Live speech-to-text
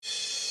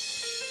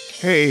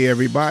Hey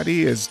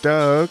everybody, it's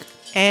Doug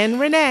and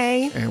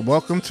Renee, and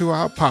welcome to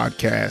our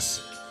podcast,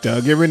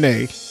 Doug and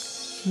Renee,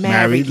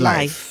 Married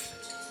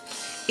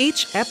Life.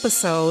 Each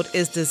episode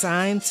is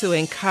designed to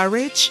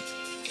encourage,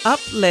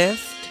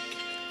 uplift,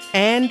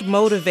 and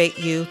motivate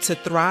you to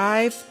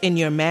thrive in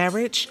your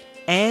marriage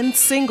and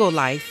single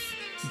life.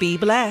 Be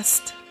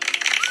blessed.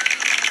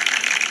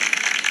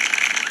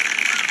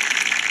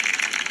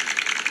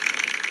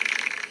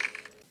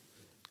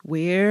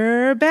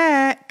 We're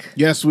back.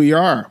 Yes, we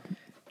are.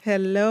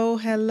 Hello.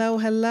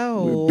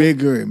 We're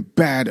bigger and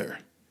badder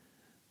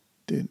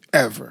than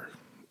ever.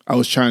 I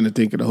was trying to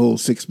think of the whole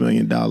 $6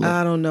 million.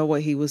 I don't know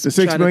what he was the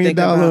trying $6 to million think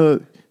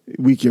about.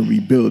 We can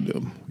rebuild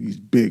him. He's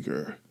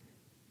bigger,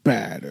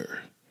 badder.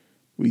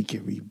 We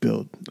can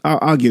rebuild.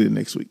 I'll get it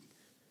next week.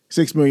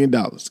 $6 million.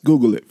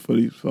 Google it for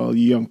all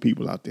you young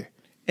people out there.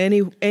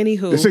 Anywho.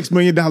 The $6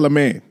 million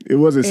man. It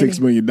wasn't $6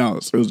 million.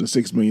 It was the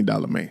 $6 million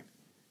man.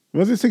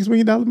 Was it $6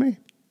 million man?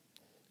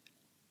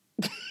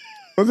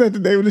 Was that the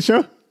name of the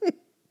show?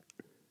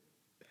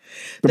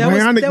 The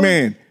Bionic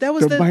Man. That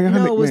was the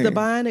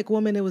Bionic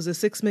Woman. It was a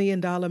 $6 million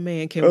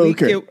man. Can we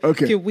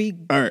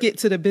get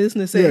to the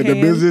business at hand? Yeah,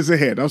 the business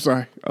ahead. I'm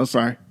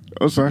sorry.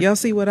 Y'all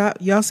see what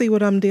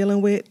I'm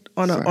dealing with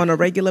on a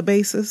regular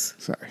basis?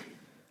 Sorry.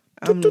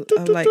 I'm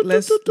like,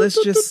 let's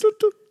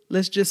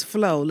just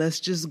flow. Let's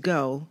just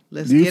go.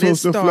 Let's get it started. You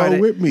supposed to flow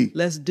with me.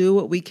 Let's do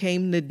what we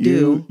came to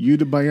do. You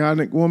the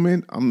Bionic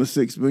Woman. I'm the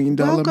 $6 million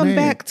man. Welcome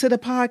back to the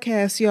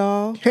podcast,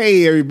 y'all.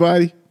 Hey,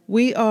 everybody.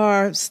 We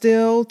are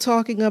still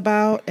talking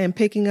about and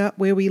picking up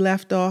where we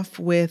left off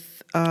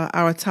with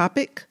our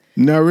topic.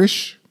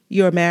 Nourish.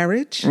 Your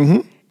marriage.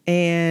 Mm-hmm.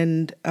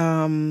 And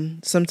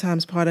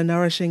sometimes part of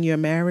nourishing your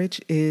marriage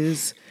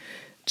is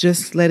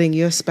just letting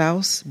your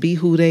spouse be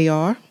who they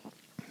are.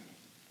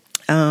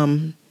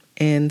 And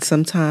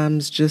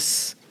sometimes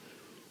just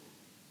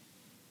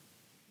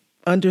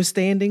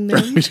understanding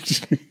them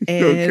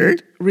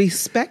and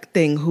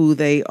respecting who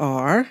they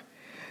are.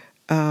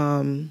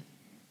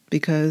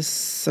 Because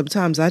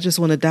sometimes I just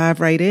want to dive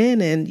right in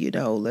and,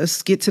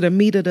 let's get to the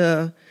meat of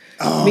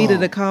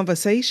the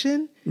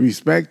conversation.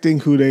 Respecting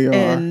who they are.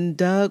 And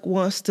Doug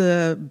wants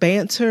to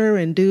banter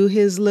and do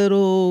his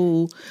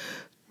little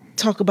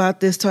talk about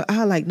this.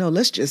 No,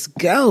 let's just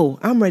go.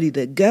 I'm ready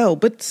to go.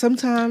 But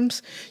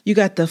sometimes you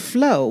got to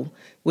flow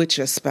with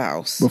your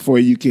spouse. Before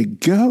you can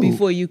go. With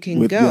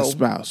your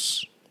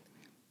spouse.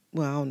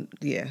 Well,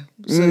 yeah.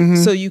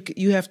 So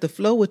you have to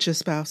flow with your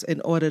spouse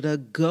in order to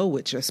go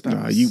with your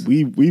spouse.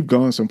 We've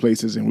gone some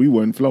places and we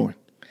wasn't flowing.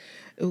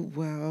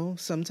 Well,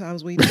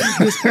 sometimes we did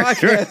this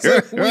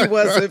podcast we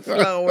wasn't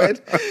flowing.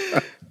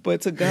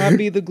 But to God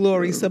be the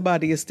glory,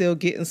 somebody is still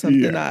getting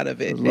something out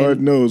of it.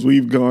 Lord knows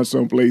we've gone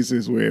some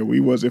places where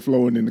we wasn't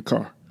flowing in the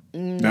car.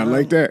 Not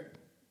like that.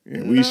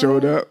 And we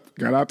showed up,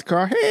 got out the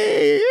car.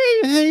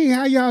 Hey,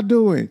 how y'all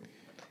doing?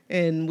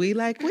 And we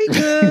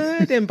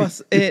good.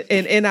 And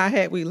in our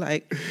head, we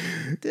like,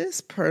 this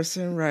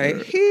person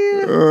right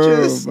here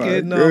just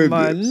getting on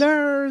my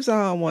nerves.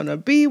 I don't want to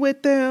be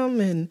with them.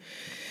 And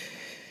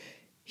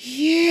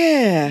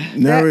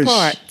that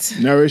part.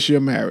 Nourish your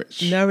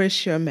marriage.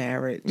 Nourish your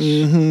marriage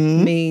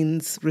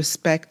means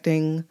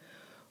respecting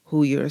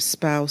who your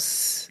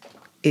spouse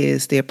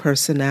is, their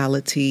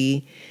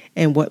personality,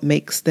 and what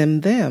makes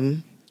them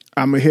them.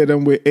 I'm going to hit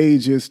them with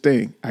ageist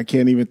thing. I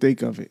can't even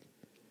think of it.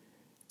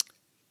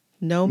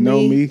 Know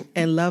me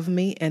and love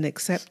me and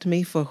accept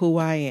me for who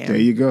I am. There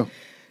you go.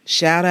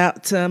 Shout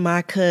out to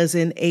my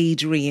cousin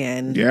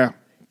Adrienne. Yeah.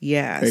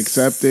 Yes.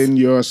 Accepting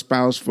your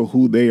spouse for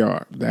who they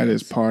are. That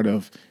is part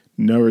of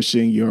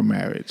nourishing your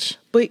marriage.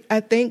 But I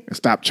think... And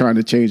stop trying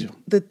to change them.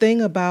 The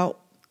thing about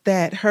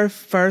that, her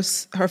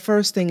first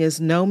thing is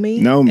know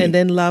me. And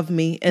then love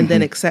me and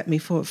then accept me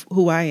for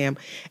who I am.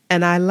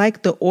 And I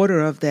like the order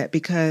of that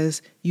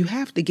because you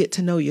have to get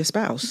to know your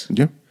spouse.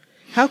 Yeah.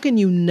 How can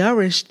you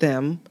nourish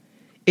them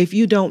if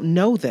you don't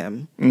know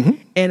them?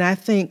 And I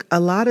think a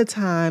lot of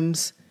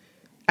times,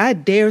 I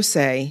dare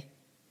say,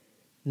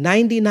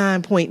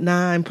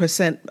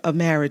 99.9% of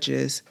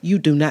marriages, you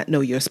do not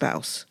know your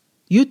spouse.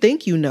 You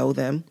think you know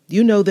them.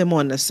 You know them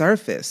on the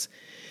surface.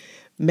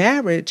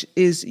 Marriage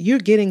is you're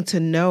getting to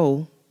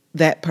know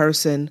that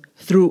person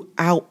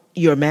throughout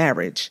your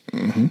marriage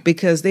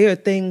because there are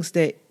things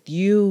that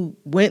you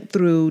went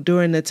through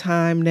during the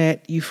time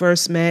that you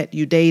first met,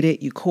 you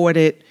dated, you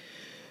courted,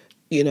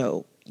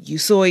 you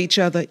saw each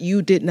other.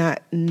 You did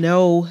not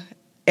know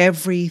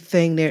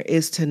everything there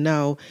is to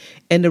know.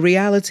 And the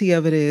reality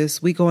of it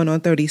is we going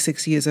on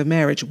 36 years of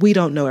marriage. We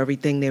don't know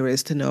everything there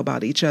is to know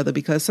about each other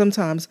because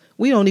sometimes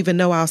we don't even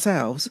know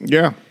ourselves.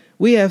 Yeah.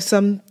 We have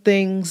some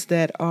things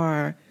that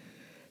are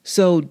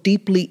so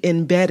deeply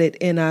embedded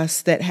in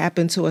us that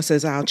happened to us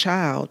as our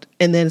child.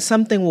 And then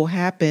something will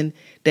happen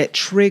that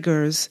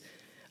triggers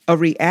a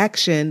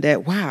reaction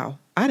that, wow,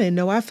 I didn't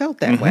know I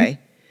felt that way.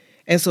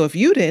 And so if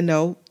you didn't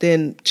know,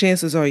 then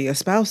chances are your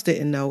spouse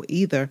didn't know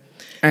either.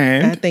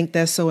 And I think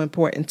that's so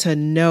important to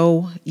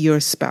know your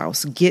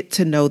spouse, get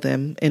to know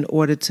them in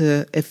order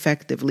to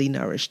effectively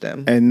nourish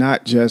them. And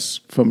not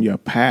just from your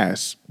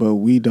past, but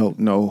we don't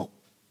know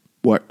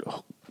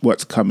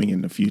what's coming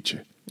in the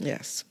future.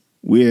 Yes.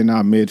 We're in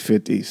our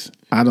mid-50s.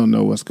 I don't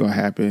know what's going to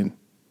happen.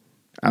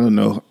 I don't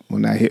know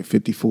when I hit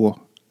 54.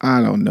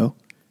 I don't know.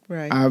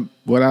 Right.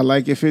 What I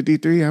like at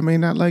 53, I may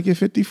not like at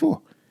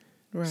 54.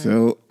 Right.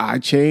 So I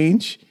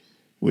change,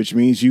 which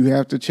means you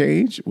have to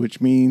change,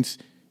 which means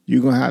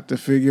you're going to have to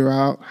figure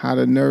out how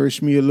to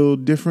nourish me a little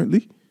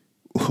differently.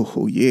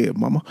 Oh, yeah,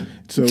 mama.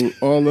 So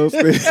all those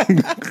things.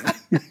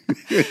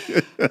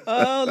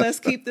 Oh, let's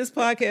keep this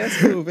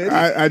podcast moving.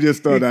 I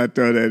just thought I'd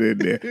throw that in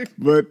there.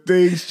 But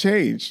things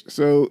change.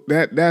 So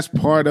that's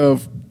part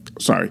of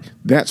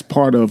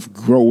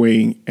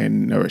growing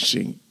and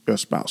nourishing your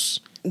spouse.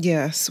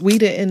 Yes, we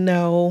didn't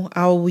know.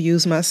 I'll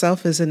use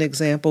myself as an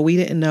example. We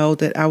didn't know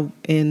that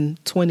in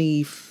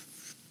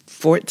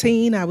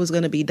 2014 I was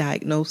going to be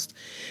diagnosed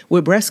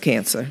with breast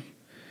cancer.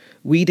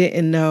 We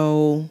didn't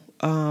know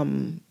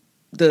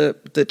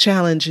the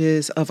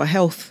challenges of a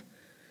health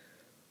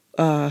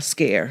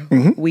scare.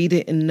 Mm-hmm. We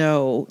didn't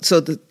know.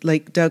 So,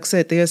 like Doug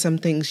said, there are some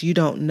things you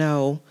don't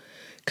know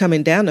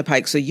coming down the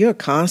pike. So you're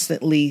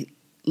constantly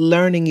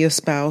learning your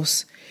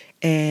spouse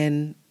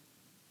and,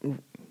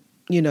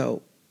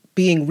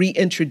 being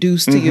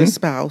reintroduced to your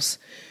spouse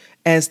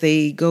as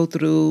they go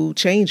through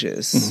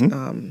changes.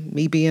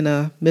 Me being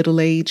a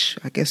middle-aged,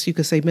 I guess you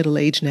could say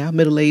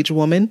middle-aged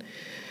woman,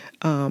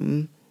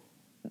 going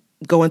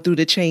through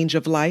the change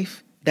of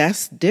life,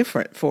 that's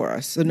different for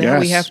us. So now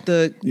we have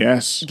to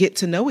get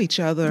to know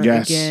each other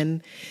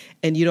again,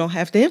 and you don't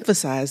have to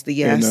emphasize the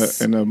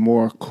yes. In a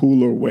more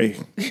cooler way.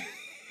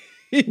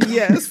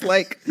 Yes,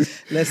 like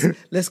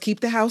let's keep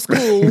the house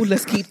cool.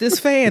 Let's keep this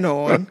fan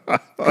on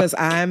because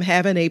I'm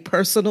having a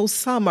personal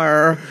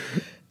summer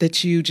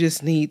that you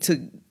just need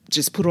to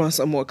just put on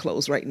some more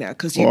clothes right now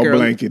because your girl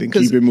blanket and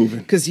keep it moving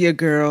because your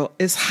girl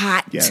is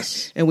hot.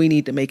 Yes, and we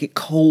need to make it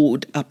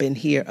cold up in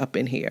here.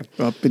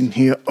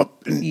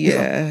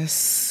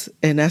 Yes,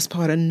 and that's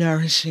part of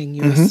nourishing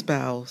your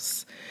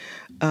spouse.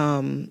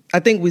 I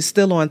think we're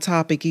still on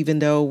topic, even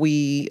though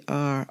we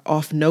are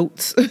off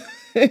notes.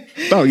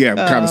 Oh, yeah,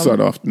 kind of sort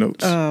of off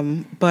notes.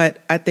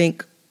 But I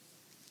think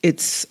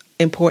it's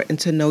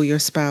important to know your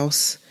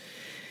spouse.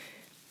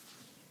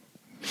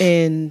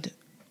 And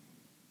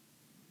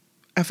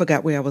I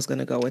forgot where I was going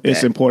to go with that.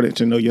 It's important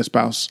to know your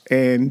spouse.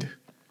 And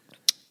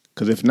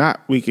because if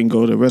not, we can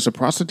go to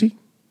reciprocity.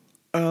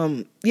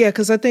 Yeah,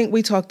 because I think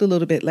we talked a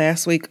little bit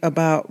last week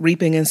about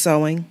reaping and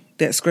sowing,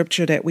 that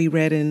scripture that we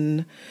read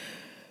in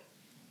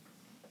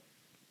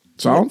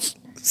Psalms?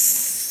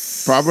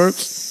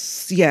 Proverbs?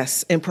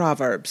 Yes, in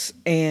Proverbs.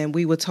 And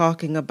we were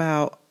talking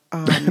about...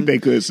 they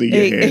couldn't see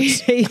your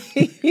hands.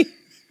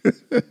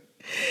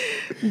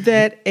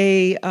 That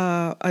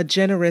a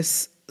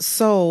generous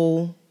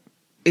soul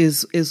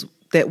is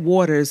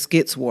that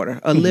gets water,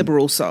 a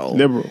liberal soul.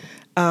 Liberal.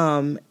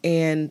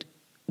 And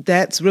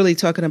that's really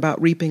talking about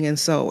reaping and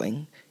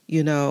sowing.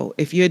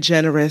 If you're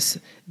generous,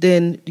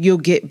 then you'll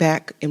get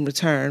back in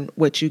return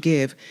what you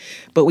give.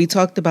 But we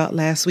talked about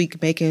last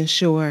week making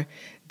sure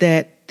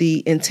that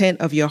the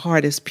intent of your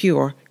heart is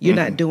pure. You're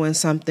not doing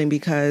something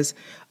because,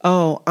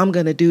 I'm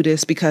going to do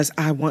this because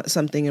I want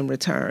something in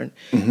return.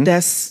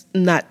 That's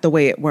not the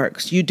way it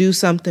works. You do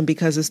something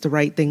because it's the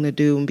right thing to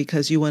do and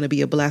because you want to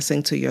be a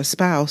blessing to your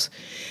spouse.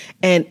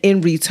 And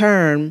in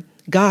return,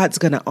 God's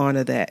going to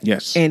honor that.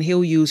 Yes. And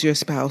he'll use your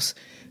spouse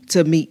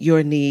to meet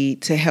your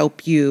need, to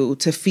help you,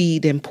 to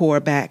feed and pour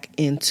back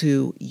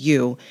into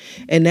you.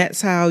 And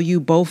that's how you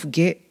both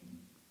get,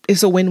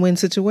 it's a win-win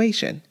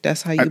situation.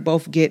 That's how you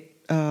both get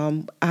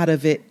out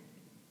of it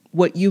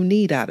what you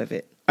need out of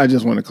it. I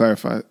just want to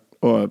clarify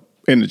or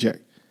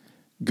interject.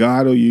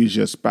 God will use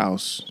your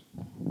spouse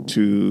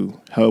to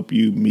help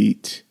you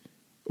meet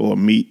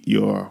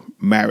your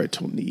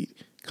marital need.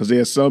 Because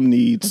there are some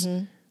needs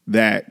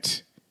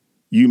that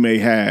you may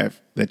have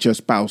that your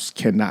spouse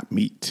cannot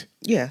meet.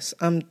 Yes,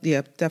 I'm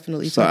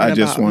definitely so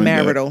talking about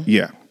marital.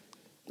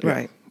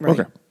 Right.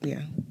 Okay.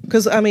 Yeah.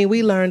 Because,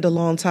 we learned a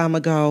long time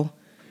ago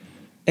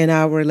in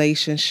our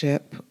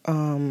relationship,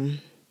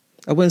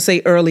 I wouldn't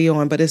say early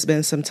on, but it's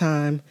been some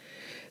time,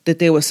 that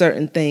there were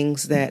certain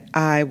things that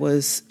I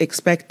was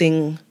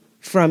expecting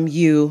from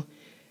you,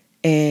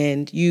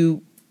 and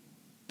you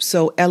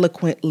so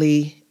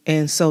eloquently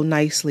and so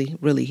nicely,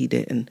 really he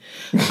didn't,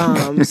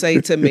 say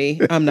to me,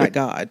 I'm not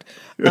God.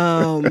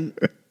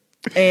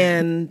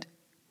 And,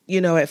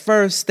 at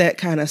first that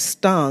kind of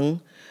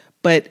stung,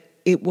 but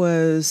it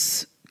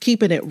was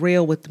keeping it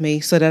real with me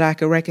so that I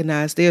could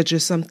recognize there are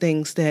just some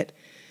things that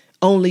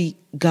only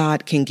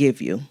God can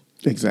give you.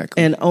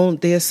 Exactly. And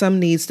there's some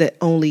needs that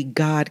only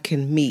God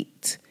can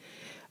meet.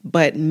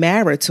 But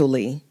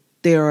maritally,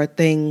 there are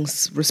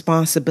things,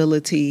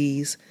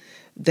 responsibilities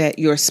that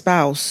your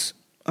spouse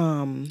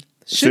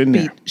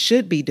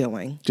should be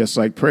doing. Just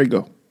like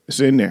Prego. It's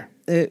in there.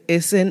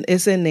 It's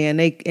in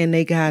there, and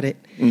they got it.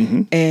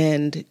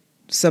 And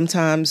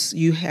sometimes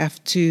you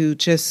have to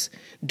just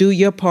do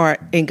your part,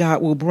 and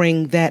God will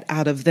bring that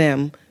out of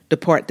them, the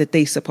part that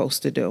they're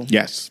supposed to do.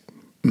 Yes.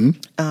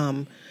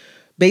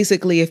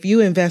 Basically, if you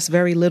invest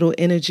very little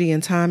energy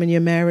and time in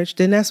your marriage,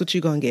 then that's what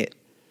you're going to get.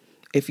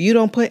 If you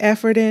don't put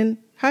effort in,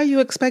 how are you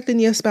expecting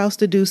your spouse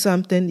to do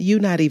something you're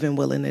not even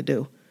willing to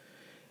do?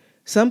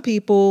 Some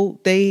people,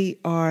 they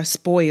are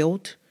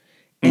spoiled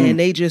and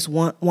they just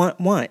want.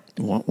 Like,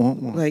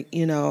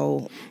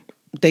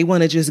 they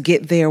want to just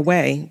get their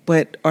way.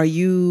 But are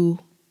you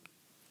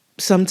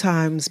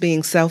sometimes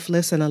being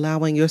selfless and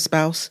allowing your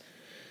spouse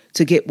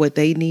to get what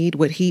they need,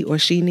 what he or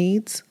she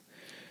needs?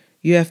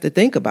 You have to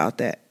think about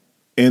that.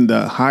 In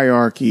the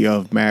hierarchy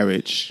of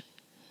marriage,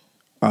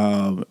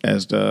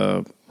 as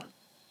the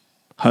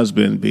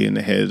husband being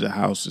the head of the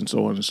house and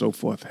so on and so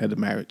forth, head of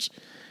marriage,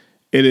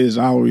 it is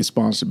our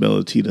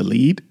responsibility to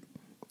lead,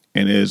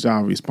 and it is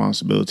our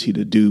responsibility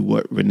to do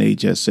what Renee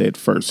just said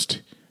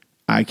first.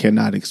 I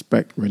cannot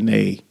expect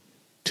Renee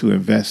to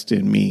invest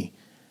in me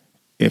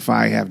if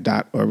I have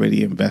not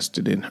already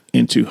invested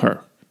into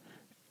her.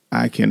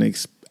 I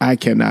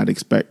cannot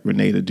expect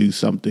Renee to do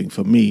something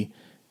for me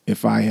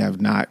if I have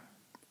not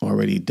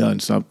already done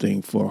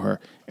something for her.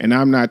 And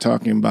I'm not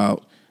talking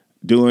about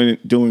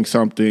doing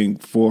something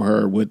for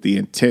her with the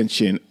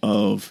intention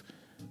of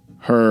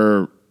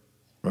her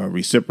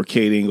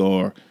reciprocating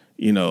or,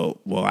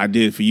 well, I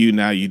did it for you,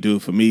 now you do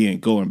it for me,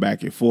 and going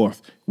back and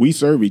forth. We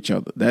serve each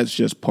other. That's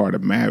just part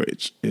of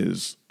marriage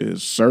is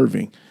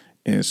serving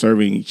and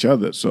serving each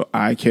other. So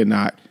I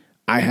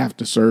have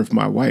to serve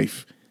my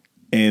wife,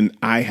 and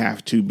I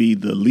have to be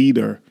the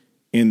leader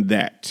in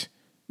that.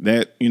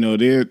 That,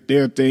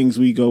 there are things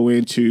we go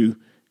into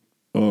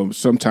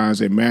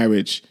sometimes in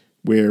marriage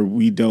where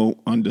we don't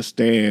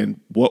understand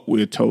what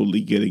we're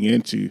totally getting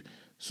into.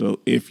 So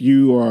if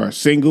you are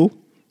single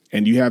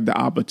and you have the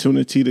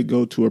opportunity to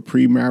go to a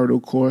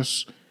premarital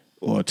course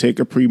or take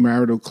a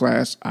premarital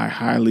class, I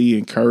highly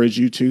encourage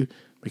you to,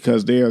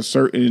 because there are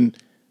certain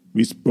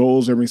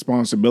roles and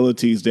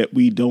responsibilities that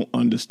we don't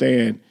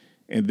understand.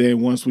 And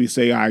then once we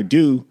say I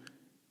do,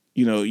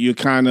 you're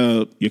kind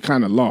of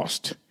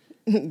lost.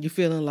 You're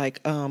feeling like,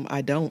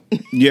 I don't.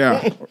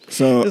 Yeah.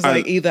 So it's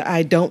like either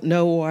I don't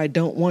know or I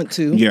don't want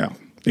to. Yeah,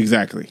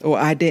 exactly. Or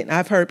I didn't.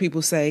 I've heard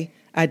people say,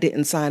 I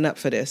didn't sign up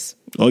for this.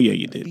 Oh, yeah,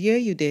 you did. Yeah,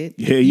 you did.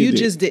 Yeah, you did.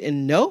 Just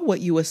didn't know what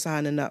you were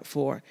signing up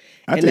for.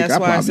 I think I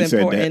probably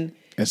said that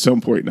at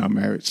some point in our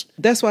marriage.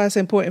 That's why it's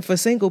important for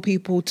single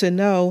people to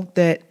know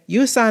that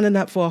you're signing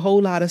up for a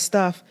whole lot of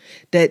stuff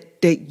that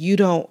you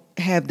don't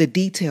have the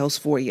details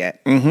for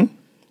yet. Mm-hmm.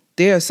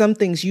 There are some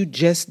things you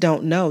just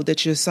don't know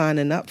that you're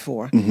signing up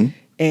for. Mm-hmm.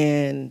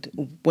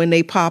 And when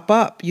they pop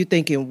up, you're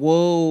thinking,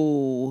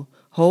 whoa,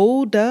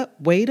 hold up,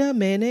 wait a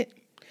minute.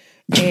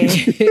 And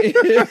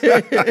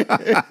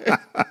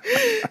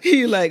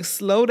you like,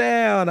 slow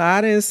down. I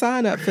didn't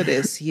sign up for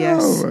this.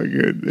 Yes. Oh, my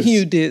goodness.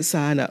 You did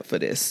sign up for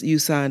this. You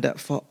signed up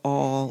for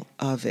all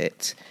of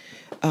it.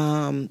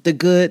 The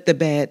good, the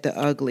bad, the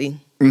ugly,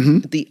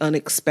 the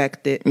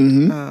unexpected.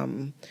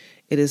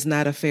 It is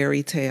not a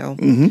fairy tale.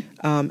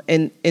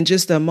 And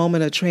just a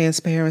moment of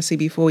transparency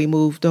before we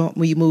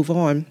move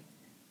on.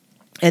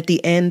 At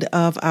the end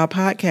of our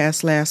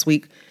podcast last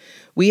week,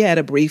 we had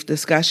a brief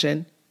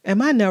discussion.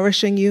 Am I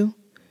nourishing you?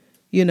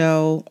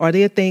 Are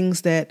there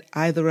things that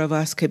either of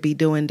us could be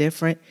doing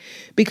different?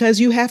 Because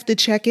you have to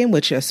check in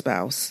with your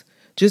spouse.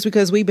 Just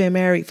because we've been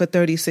married for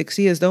 36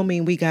 years don't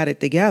mean we got it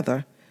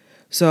together.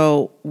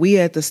 So we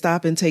had to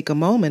stop and take a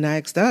moment. I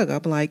asked Doug,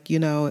 I'm like,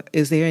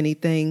 is there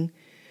anything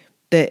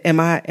that am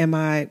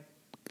I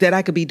that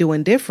I could be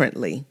doing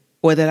differently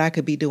or that I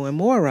could be doing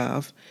more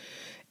of?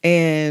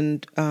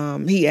 And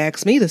he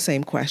asked me the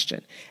same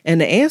question.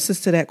 And the answers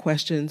to that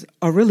questions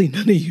are really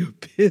none of your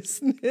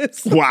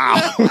business.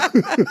 Wow.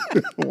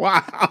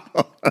 Wow.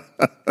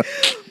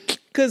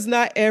 Because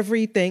not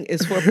everything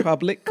is for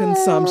public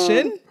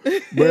consumption.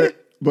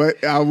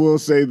 But I will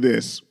say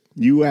this.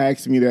 You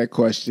asked me that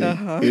question.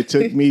 It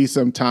took me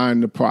some time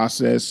to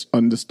process,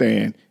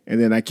 understand, and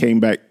then I came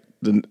back,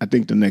 I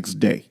think the next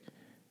day.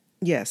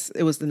 Yes,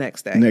 it was the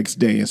next day. Next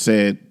day and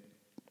said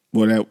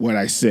what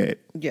I said.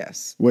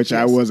 Yes. Which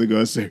I wasn't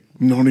going to say,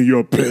 none of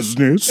your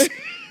business.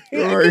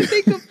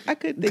 I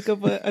couldn't think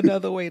of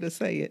another way to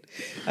say it.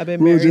 I've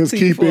been married to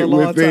you for a long time.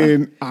 We'll just keep it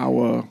within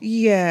our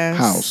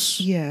house.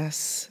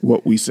 Yes.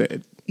 What we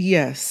said.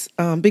 Yes.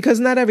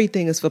 Because not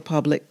everything is for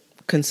public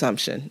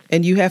consumption.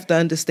 And you have to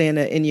understand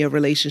that in your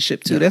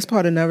relationship too. Yeah. That's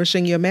part of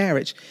nourishing your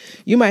marriage.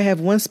 You might have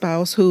one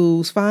spouse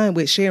who's fine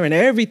with sharing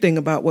everything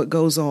about what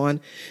goes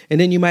on. And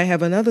then you might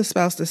have another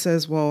spouse that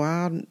says, well,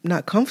 I'm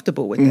not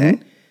comfortable with that.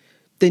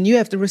 Then you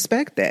have to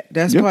respect that.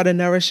 That's part of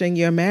nourishing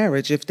your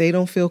marriage. If they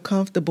don't feel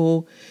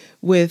comfortable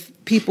with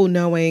people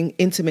knowing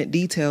intimate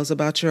details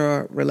about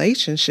your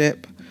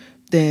relationship,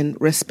 then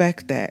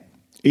respect that.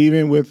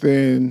 Even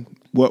within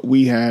what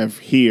we have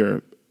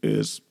here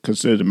is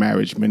considered a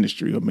marriage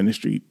ministry or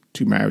ministry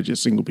to marriage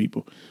as single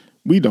people.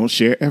 We don't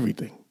share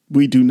everything.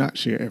 We do not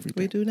share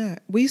everything. We do not.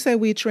 We say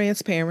we're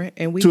transparent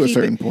and we to a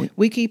certain point.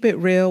 We keep it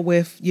real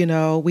with,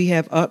 we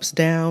have ups,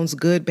 downs,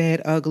 good,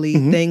 bad, ugly.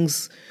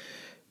 Things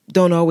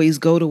don't always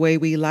go the way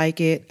we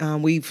like it.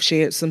 We've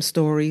shared some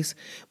stories,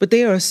 but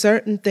there are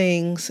certain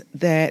things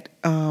that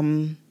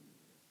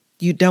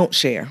you don't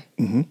share.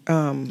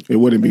 It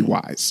wouldn't be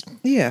wise.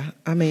 Yeah.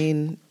 I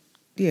mean,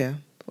 Yeah.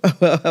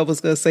 I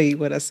was going to say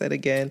what I said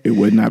again. It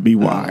would not be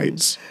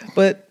wise.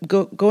 But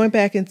going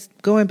back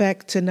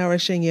to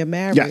nourishing your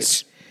marriage,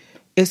 Yes.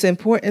 it's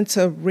important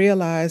to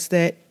realize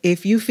that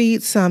if you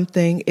feed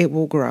something, it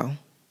will grow,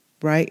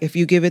 right? If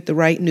you give it the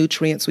right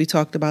nutrients. We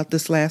talked about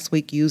this last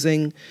week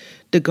using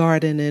the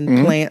garden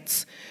and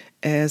plants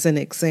as an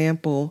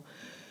example.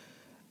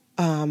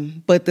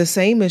 But the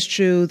same is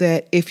true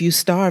that if you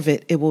starve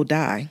it, it will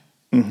die.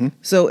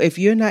 So if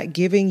you're not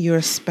giving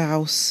your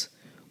spouse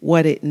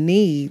what it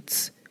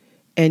needs,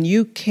 and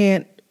you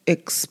can't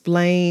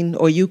explain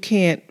or you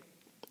can't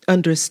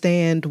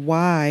understand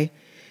why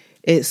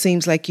it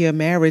seems like your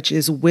marriage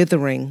is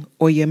withering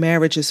or your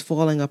marriage is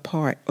falling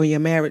apart or your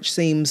marriage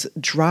seems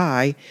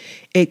dry,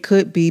 it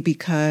could be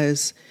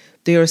because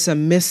there are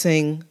some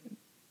missing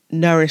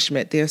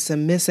nourishment, there's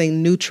some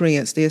missing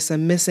nutrients, there's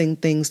some missing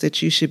things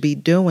that you should be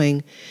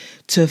doing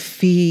to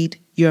feed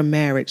your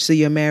marriage so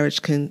your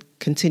marriage can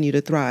continue to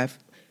thrive.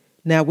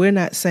 Now, we're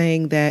not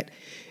saying that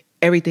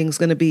everything's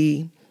going to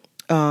be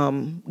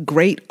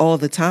great all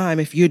the time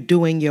if you're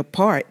doing your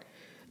part.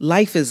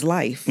 Life is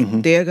life.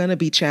 There are going to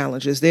be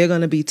challenges. There are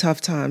going to be tough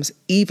times,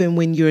 even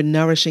when you're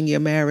nourishing your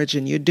marriage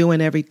and you're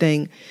doing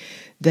everything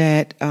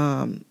that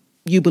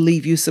you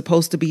believe you're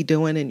supposed to be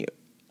doing, and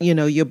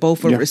you're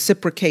both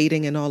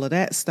reciprocating and all of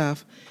that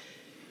stuff.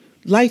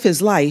 Life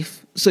is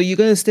life. So you're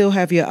going to still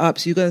have your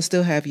ups. You're going to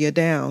still have your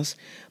downs.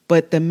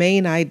 But the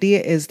main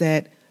idea is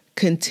that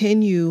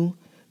continue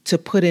to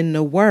put in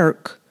the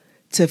work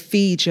to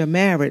feed your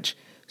marriage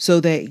so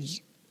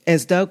that,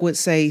 as Doug would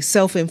say,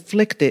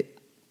 self-inflicted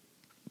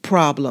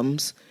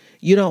problems.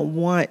 You don't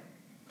want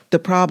the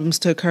problems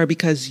to occur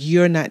because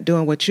you're not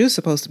doing what you're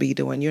supposed to be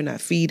doing. You're not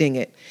feeding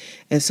it.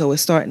 And so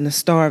it's starting to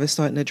starve. It's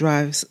starting to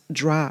dry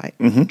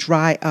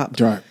up.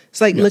 It's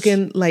like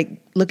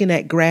looking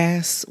at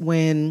grass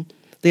when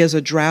there's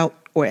a drought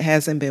or it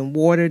hasn't been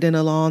watered in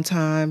a long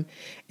time,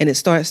 and it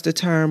starts to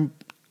turn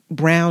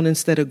brown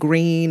instead of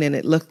green, and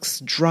it looks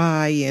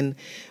dry and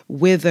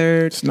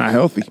withered. It's not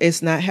healthy.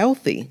 It's not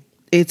healthy.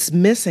 It's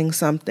missing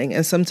something.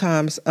 And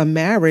sometimes a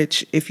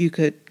marriage, if you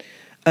could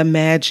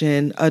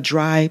imagine a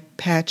dry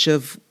patch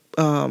of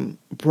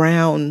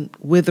brown,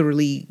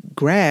 witherly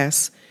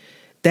grass,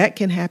 that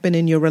can happen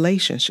in your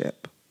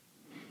relationship.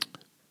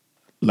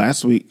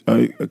 Last week,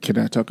 can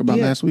I talk about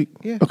last week?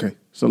 Yeah. Okay.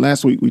 So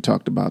last week we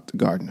talked about the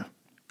gardener.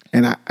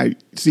 And I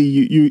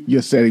see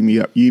you're setting me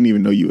up. You didn't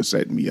even know you were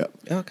setting me up.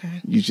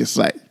 Okay. You just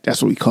like,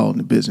 that's what we call in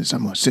the business.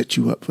 I'm going to set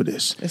you up for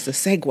this. It's a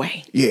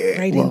segue. Yeah.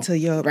 Right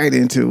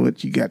into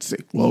what you got to say.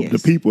 Well, the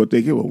people are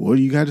thinking, well, what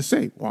do you got to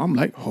say? Well, I'm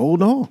like,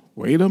 hold on.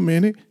 Wait a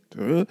minute.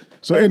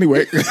 So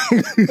anyway.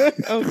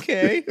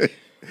 Okay.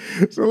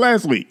 So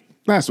last week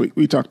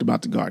we talked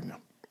about the gardener.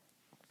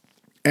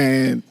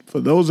 And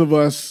for those of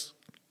us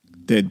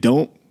that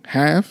don't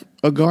have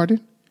a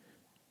garden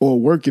or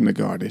work in the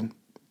garden,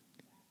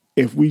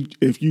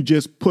 if you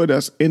just put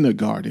us in a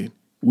garden,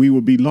 we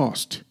would be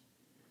lost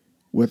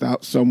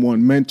without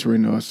someone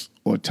mentoring us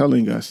or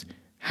telling us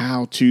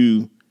how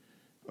to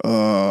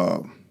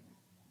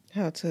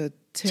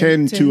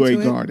tend to a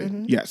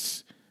garden.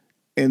 Yes.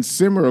 And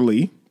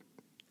similarly,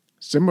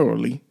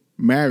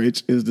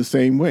 marriage is the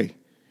same way.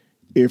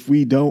 If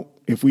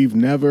we've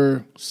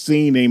never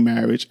seen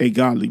a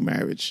godly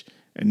marriage,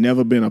 and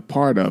never been a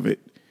part of it,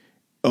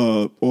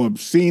 or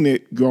seen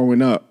it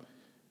growing up,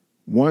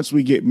 once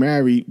we get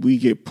married, we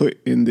get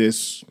put in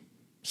this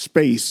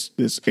space,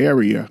 this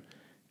area,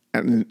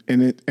 and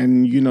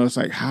it's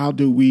like, how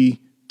do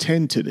we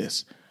tend to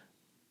this?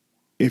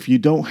 If you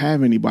don't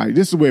have anybody,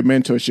 this is where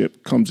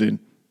mentorship comes in.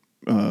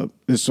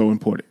 It's so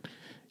important.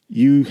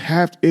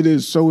 It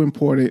is so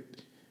important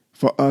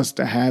for us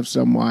to have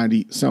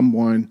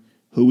someone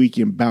who we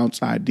can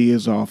bounce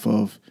ideas off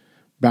of,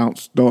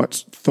 bounce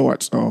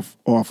thoughts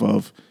off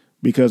of,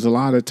 because a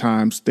lot of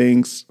times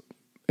things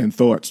and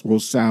thoughts will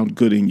sound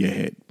good in your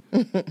head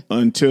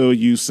until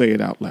you say it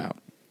out loud.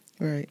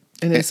 Right.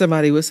 And then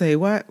somebody would say,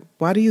 why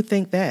do you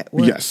think that?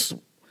 Yes.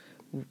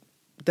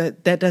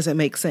 That doesn't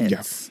make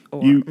sense. Yeah.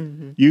 Or,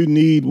 you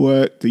need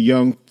what the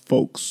young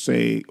folks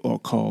say or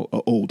call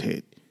an old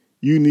head.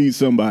 You need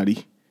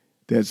somebody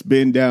that's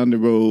been down the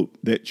road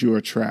that you're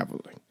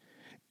traveling.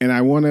 And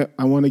I want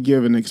to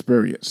give an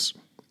experience.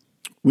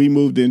 We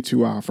moved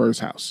into our first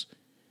house,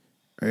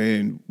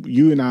 and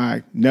you and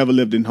I never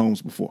lived in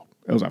homes before.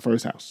 That was our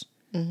first house.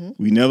 Mm-hmm.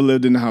 We never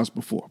lived in a house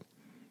before.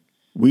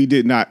 We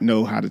did not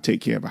know how to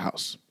take care of a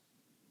house.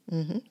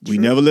 Mm-hmm. We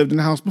never lived in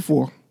a house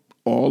before.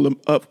 All the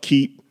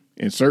upkeep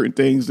and certain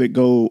things that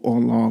go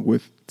along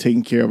with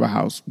taking care of a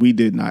house, we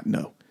did not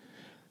know.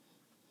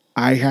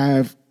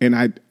 I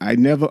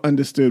never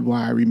understood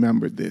why I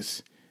remembered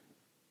this.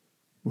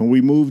 When we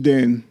moved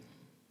in,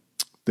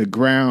 the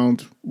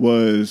grass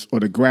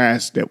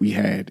that we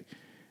had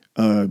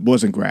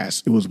wasn't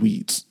grass, it was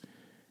weeds.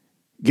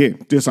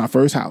 Again, this is our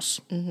first house.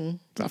 Mm-hmm.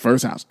 It's our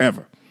first house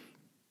ever.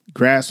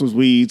 Grass was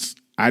weeds.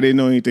 I didn't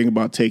know anything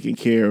about taking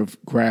care of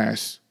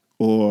grass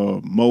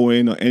or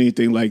mowing or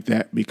anything like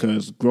that,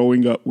 because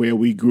growing up where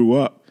we grew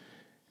up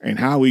and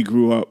how we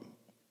grew up,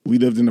 we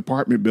lived in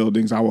apartment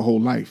buildings our whole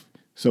life.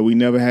 So we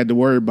never had to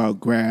worry about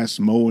grass,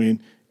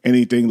 mowing,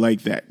 anything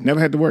like that. Never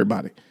had to worry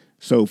about it.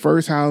 So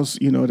first house,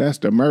 that's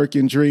the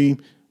American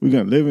dream. We're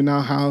going to live in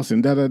our house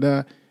and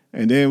da-da-da.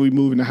 And then we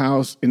move in the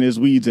house and there's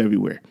weeds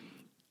everywhere.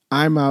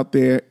 I'm out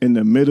there in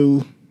the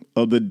middle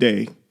of the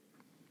day.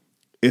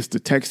 It's the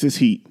Texas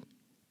heat.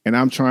 And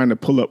I'm trying to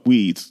pull up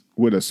weeds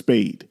with a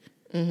spade.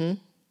 Mm-hmm.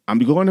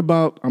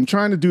 I'm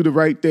trying to do the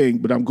right thing,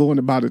 but I'm going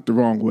about it the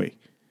wrong way.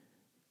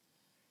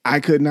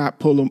 I could not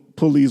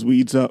pull these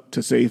weeds up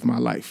to save my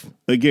life.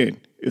 Again,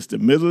 it's the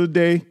middle of the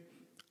day.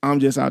 I'm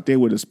just out there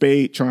with a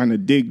spade trying to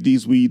dig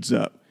these weeds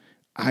up.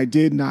 I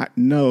did not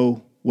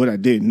know what I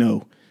didn't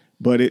know,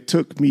 but it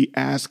took me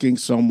asking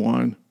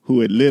someone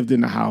who had lived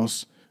in the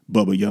house,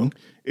 Bubba Young.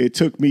 It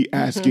took me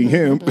asking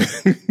him,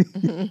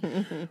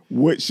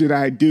 what should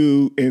I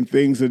do and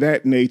things of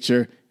that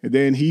nature. And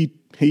then he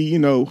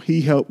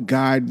helped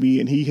guide me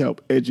and he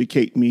helped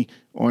educate me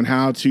on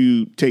how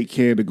to take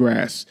care of the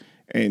grass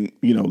and,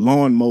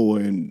 lawnmower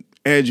and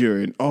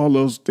edger and all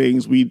those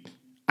things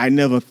I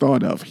never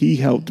thought of. He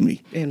helped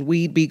me. And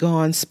Weed Be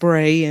Gone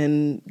spray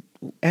and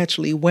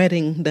actually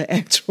wetting the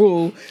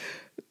actual.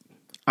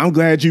 I'm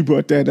glad you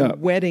brought that up.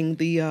 Wetting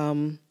the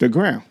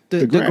ground.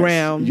 The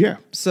ground. Yeah.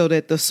 So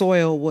that the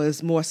soil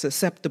was more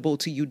susceptible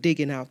to you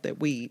digging out that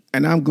weed.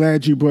 And I'm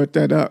glad you brought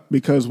that up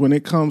because when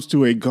it comes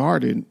to a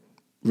garden,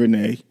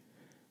 Renee,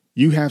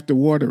 you have to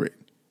water it.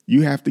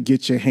 You have to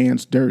get your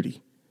hands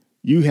dirty.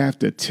 You have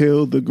to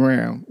till the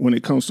ground when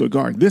it comes to a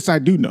garden. This I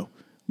do know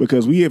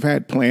because we have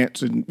had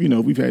plants and,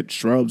 we've had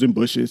shrubs and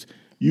bushes.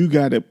 You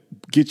got to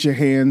get your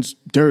hands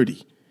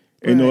dirty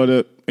in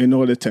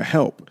order to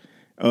help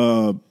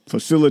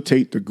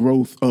facilitate the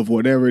growth of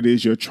whatever it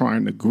is you're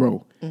trying to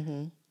grow.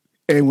 Mm-hmm.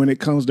 And when it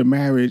comes to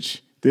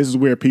marriage, this is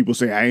where people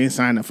say, I ain't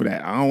signed up for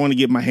that. I don't want to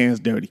get my hands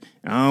dirty.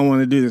 I don't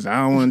want to do this.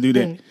 I don't want to do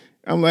that.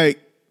 I'm like,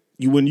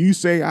 when you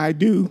say I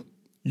do,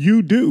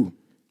 you do.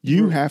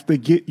 You have to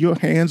get your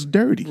hands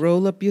dirty.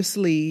 Roll up your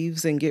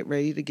sleeves and get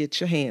ready to get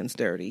your hands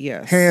dirty,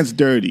 yes. Hands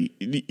dirty.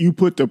 You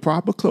put the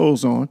proper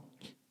clothes on.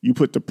 You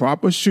put the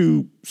proper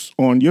shoes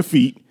on your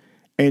feet.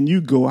 And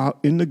you go out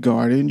in the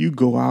garden. You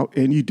go out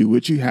and you do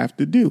what you have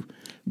to do.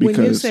 Because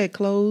when you said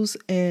clothes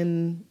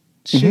and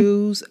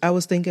shoes, I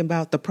was thinking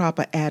about the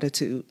proper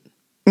attitude.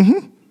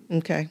 Mm-hmm.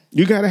 Okay.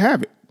 You got to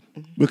have it.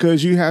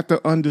 Because you have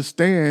to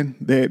understand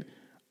that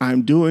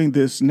I'm doing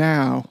this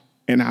now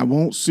and I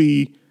won't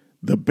see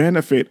the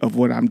benefit of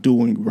what I'm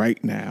doing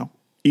right now.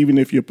 Even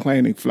if you're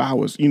planting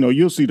flowers,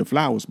 you'll see the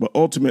flowers, but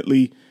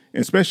ultimately,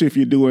 especially if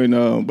you're doing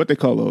what they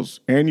call those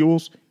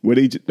annuals, where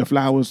the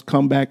flowers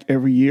come back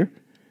every year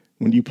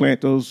when you plant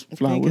those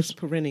flowers. I think it's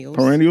perennials.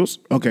 Perennials?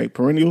 Okay,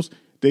 perennials.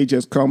 They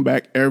just come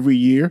back every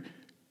year.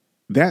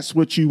 That's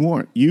what you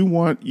want. You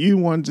want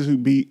to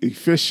be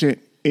efficient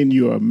in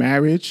your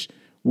marriage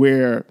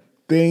where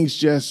things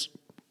just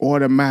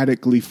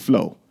automatically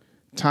flow.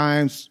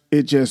 Times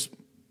it just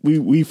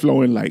we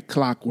flow in like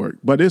clockwork,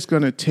 but it's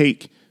going to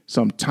take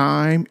some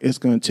time. It's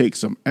going to take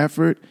some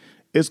effort.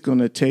 It's going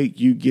to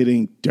take you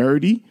getting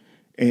dirty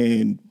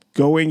and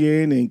going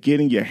in and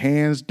getting your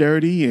hands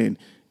dirty and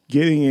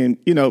getting in,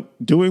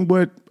 doing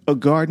what a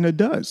gardener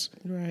does.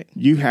 Right.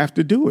 You have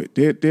to do it.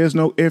 There's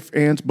no ifs,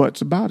 ands,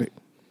 buts about it.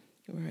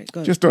 Right.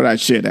 Just thought I'd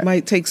share that.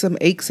 Might take some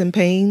aches and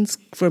pains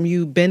from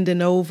you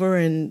bending over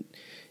and,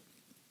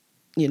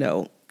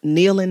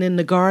 kneeling in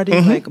the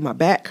garden, like my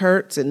back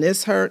hurts and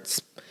this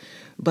hurts.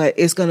 But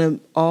it's going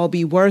to all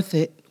be worth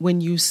it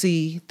when you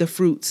see the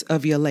fruits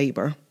of your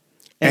labor.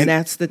 And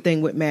that's the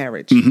thing with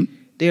marriage. Mm-hmm.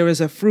 There is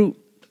a fruit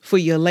for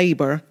your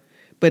labor,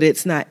 but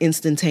it's not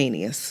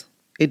instantaneous.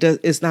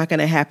 It's not going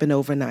to happen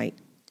overnight.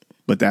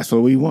 But that's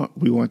what we want.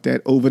 We want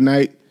that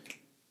overnight.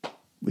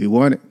 We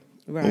want it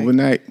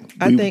overnight.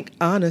 I think,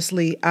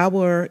 honestly,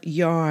 our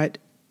yard,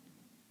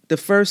 the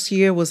first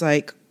year was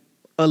like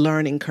a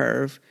learning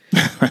curve.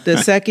 The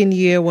second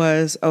year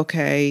was,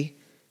 okay,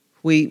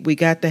 we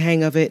got the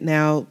hang of it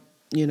now,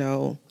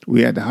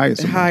 we had to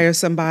hire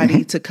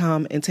somebody to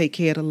come and take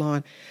care of the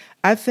lawn.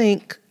 I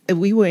think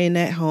we were in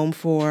that home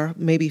for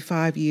maybe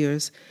 5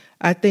 years.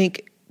 I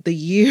think the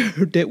year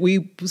that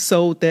we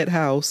sold that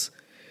house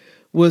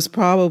was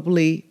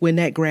probably when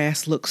that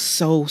grass looked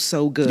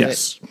so good.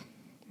 Yes.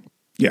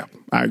 Yeah,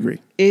 I agree.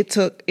 It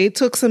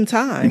took some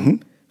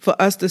time for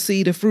us to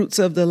see the fruits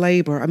of the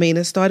labor. I mean,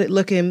 it started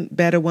looking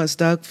better once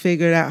Doug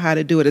figured out how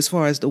to do it as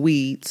far as the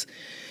weeds.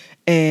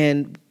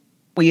 And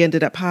we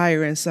ended up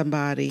hiring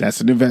somebody.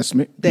 That's an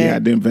investment. We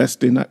had to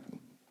invest in it.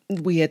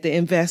 We had to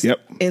invest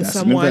in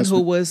someone who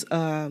was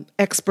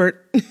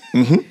expert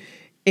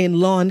in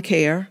lawn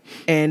care,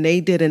 and they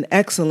did an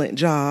excellent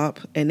job.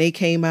 And they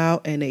came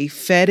out and they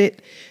fed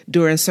it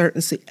during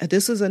certain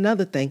this is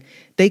another thing.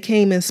 They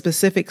came in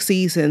specific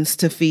seasons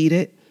to feed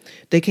it.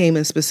 They came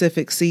in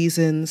specific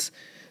seasons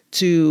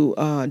to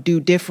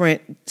do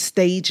different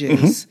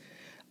stages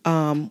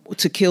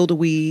to kill the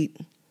weed,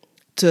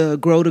 to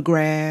grow the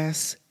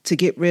grass, to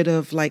get rid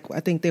of, I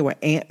think they were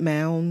ant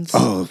mounds.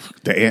 Oh,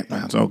 the ant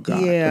mounds. Oh,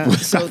 God. Yeah.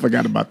 I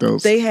forgot about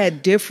those. They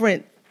had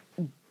different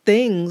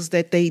things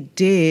that they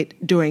did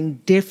during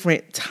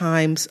different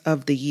times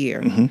of the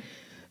year. Mm-hmm.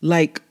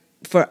 Like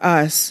for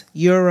us,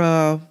 you're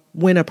a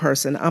winter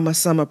person, I'm a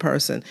summer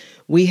person.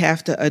 We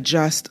have to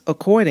adjust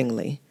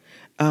accordingly.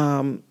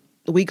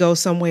 We go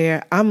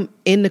somewhere, I'm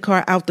in the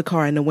car, out the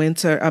car in the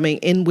winter. I mean,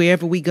 in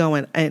wherever we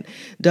going. And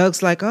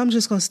Doug's like, I'm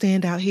just going to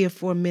stand out here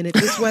for a minute.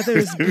 This weather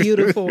is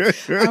beautiful.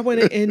 I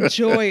want to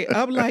enjoy it.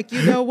 I'm like,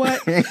 you know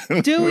what?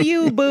 Do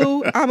you,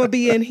 boo? I'm going to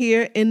be in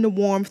here in the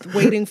warmth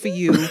waiting for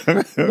you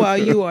while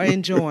you are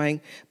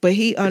enjoying. But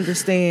he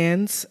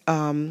understands,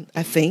 I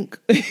think,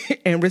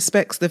 and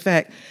respects the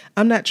fact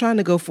I'm not trying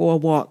to go for a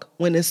walk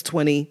when it's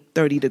 20,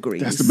 30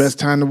 degrees. That's the best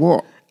time to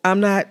walk. I'm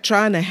not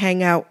trying to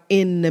hang out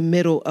in the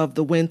middle of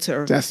the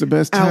winter. That's the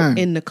best time. Out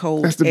in the cold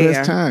air. That's the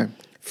best time.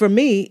 For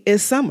me,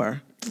 it's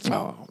summer.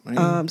 Oh,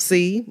 man.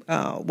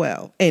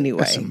 Well, anyway.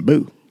 That's some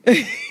boo.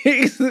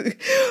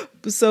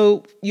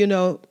 So,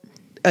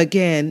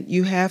 again,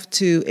 you have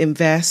to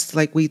invest,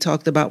 like we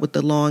talked about with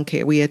the lawn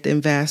care. We had to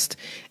invest,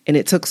 and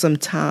it took some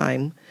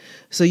time.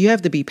 So you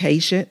have to be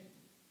patient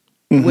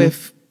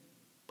with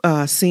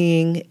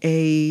seeing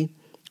a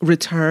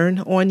return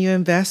on your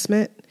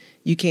investment.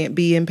 You can't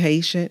be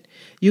impatient.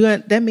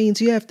 That means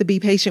you have to be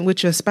patient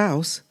with your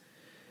spouse.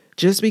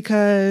 Just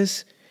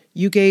because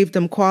you gave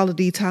them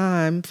quality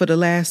time for the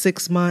last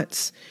 6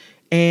 months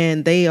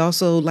and they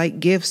also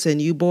like gifts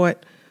and you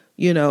bought,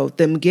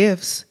 them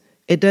gifts,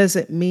 it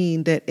doesn't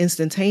mean that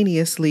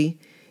instantaneously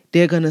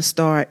they're going to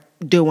start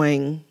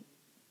doing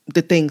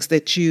the things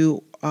that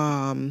you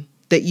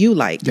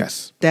like.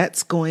 Yes.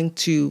 That's going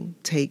to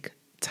take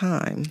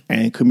time.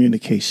 And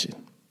communication.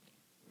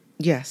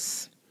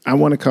 Yes. I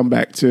want to come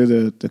back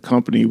to the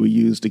company we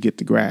used to get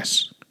the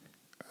grass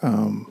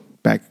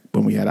back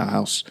when we had our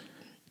house,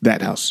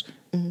 that house.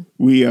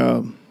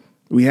 Mm-hmm.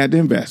 We had to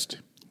invest.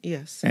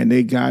 Yes. And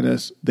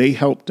they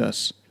helped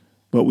us,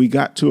 but we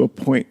got to a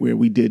point where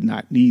we did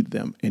not need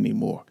them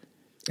anymore.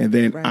 And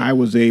then I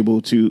was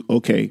able to,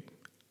 okay,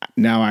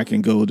 now I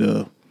can go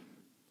to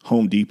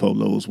Home Depot,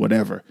 Lowe's,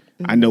 whatever.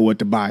 Mm-hmm. I know what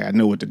to buy. I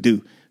know what to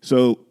do.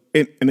 So,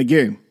 and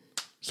again,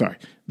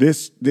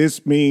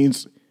 this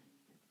means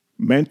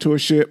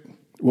mentorship.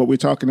 What we're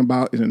talking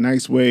about in a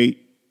nice way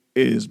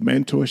is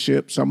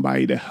mentorship,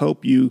 somebody to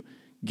help you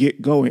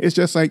get going. It's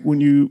just like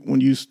when you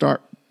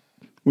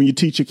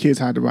teach your kids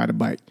how to ride a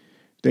bike,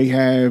 they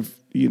have,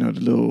 the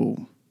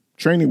little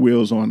training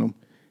wheels on them,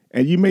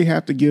 and you may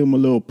have to give them a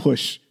little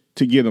push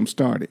to get them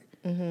started.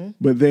 Mm-hmm.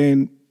 But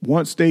then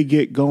once they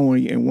get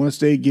going and once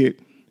they get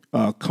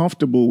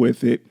comfortable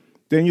with it,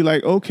 then you're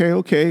like,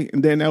 okay.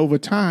 And then over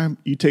time,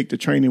 you take the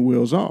training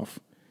wheels off.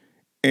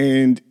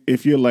 And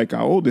if you're like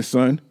our oldest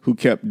son who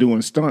kept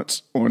doing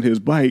stunts on his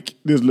bike,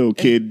 this little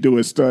kid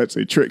doing stunts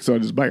and tricks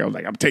on his bike, I was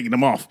like, I'm taking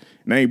them off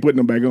and I ain't putting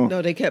them back on.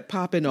 No, they kept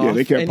popping off. Yeah,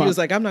 they kept and he was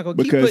like, I'm not going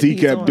to keep because putting he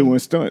kept on. doing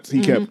stunts.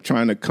 He kept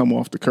trying to come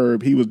off the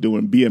curb. He was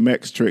doing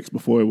BMX tricks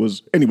before it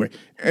was anyway.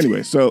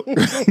 So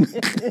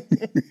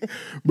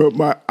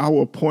but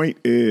our point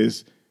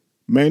is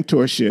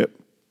mentorship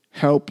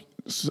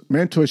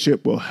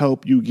will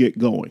help you get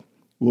going.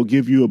 We'll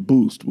give you a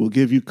boost. We'll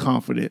give you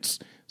confidence.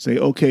 Say,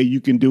 okay,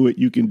 you can do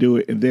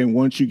it. And then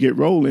once you get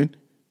rolling,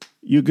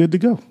 you're good to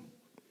go.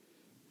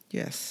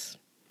 Yes.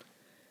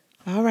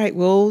 All right.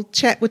 We'll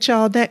chat with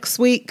y'all next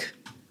week.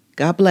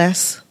 God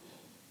bless.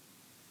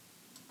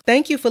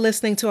 Thank you for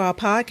listening to our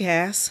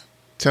podcast.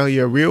 Tell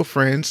your real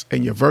friends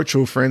and your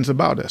virtual friends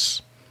about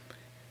us.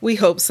 We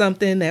hope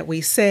something that we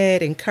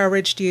said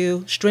encouraged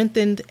you,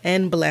 strengthened,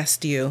 and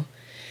blessed you.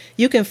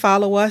 You can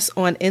follow us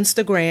on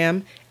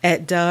Instagram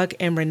at Doug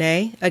and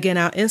Renee. Again,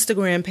 our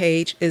Instagram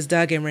page is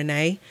Doug and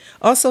Renee.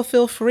 Also,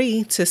 feel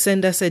free to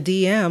send us a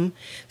DM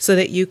so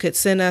that you could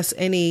send us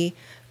any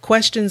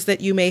questions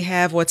that you may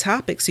have or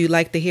topics you'd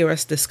like to hear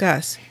us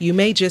discuss. You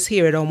may just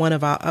hear it on one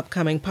of our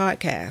upcoming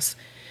podcasts.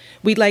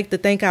 We'd like to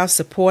thank our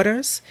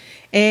supporters.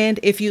 And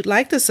if you'd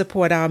like to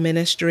support our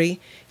ministry,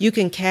 you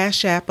can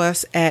Cash App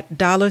us at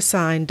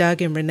 $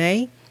 Doug and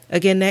Renee.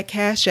 Again, that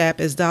Cash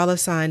App is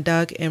 $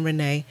 Doug and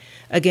Renee.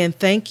 Again,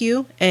 thank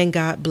you and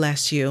God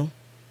bless you.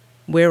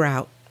 We're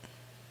out.